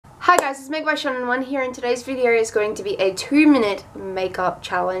Hi guys, it's Meg by Janna here, and today's video is going to be a 2-minute makeup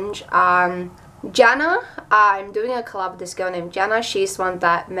challenge. Janna, I'm doing a collab with this girl named Janna. She's the one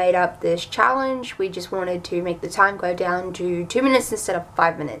that made up this challenge. We just wanted to make the time go down to 2 minutes instead of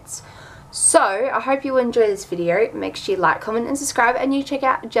 5 minutes. So, I hope you enjoy this video. Make sure you like, comment and subscribe, and you check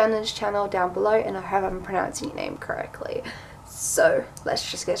out Janna's channel down below, and I hope I'm pronouncing your name correctly. So,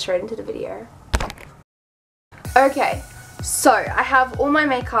 let's just get straight into the video. Okay. So, I have all my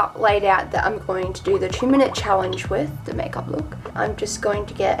makeup laid out that I'm going to do the 2-minute challenge with, the makeup look. I'm just going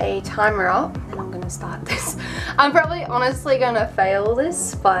to get a timer up and I'm going to start this. I'm probably honestly going to fail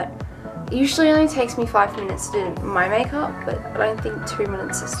this, but it usually only takes me 5 minutes to do my makeup, but I don't think 2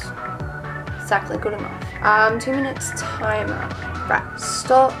 minutes is exactly good enough. 2 minutes timer. Right,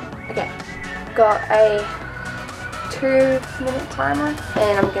 stop. Okay, got a 2-minute timer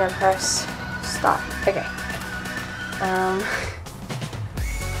and I'm going to press start. Okay.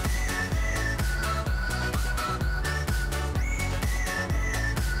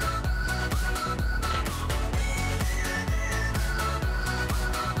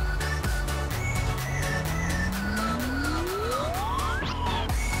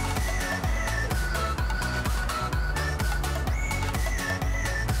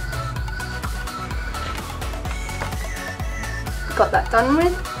 Got that done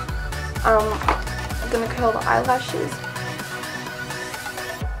with. I'm gonna curl the eyelashes.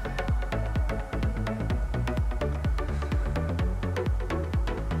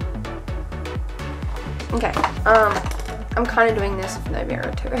 Okay, I'm kind of doing this with no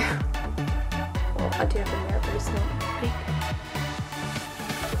mirror too. Well, I do have a mirror, but it's not big.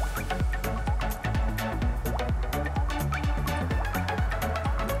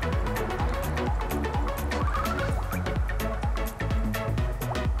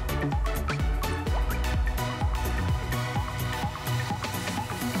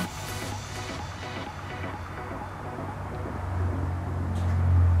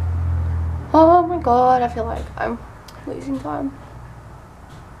 Oh my god, I feel like I'm losing time.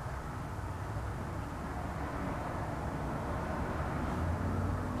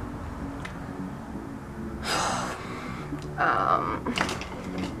 um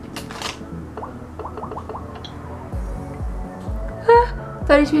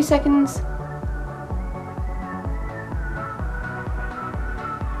 32 seconds.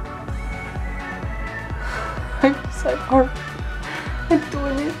 I'm so hard at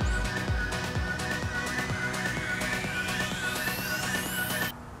doing this.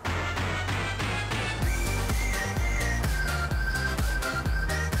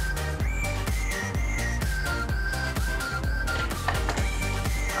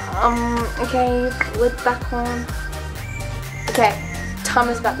 Okay, lid back on. Okay,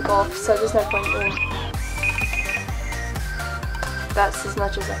 timer's about to go off, so there's no point doing. That's as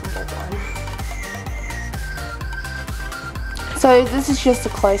much as I can get done. So this is just a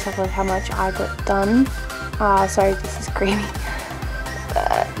close-up of how much I got done. Sorry, this is creamy.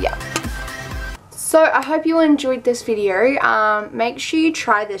 Yeah. So I hope you enjoyed this video. Make sure you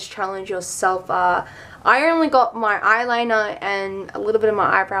try this challenge yourself. I only got my eyeliner and a little bit of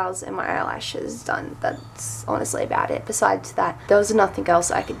my eyebrows and my eyelashes done. That's honestly about it. Besides that, there was nothing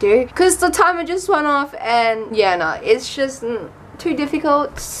else I could do because the timer just went off, and yeah, no, it's just too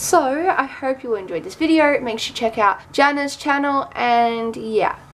difficult. So I hope you enjoyed this video. Make sure you check out Janna's channel, and yeah.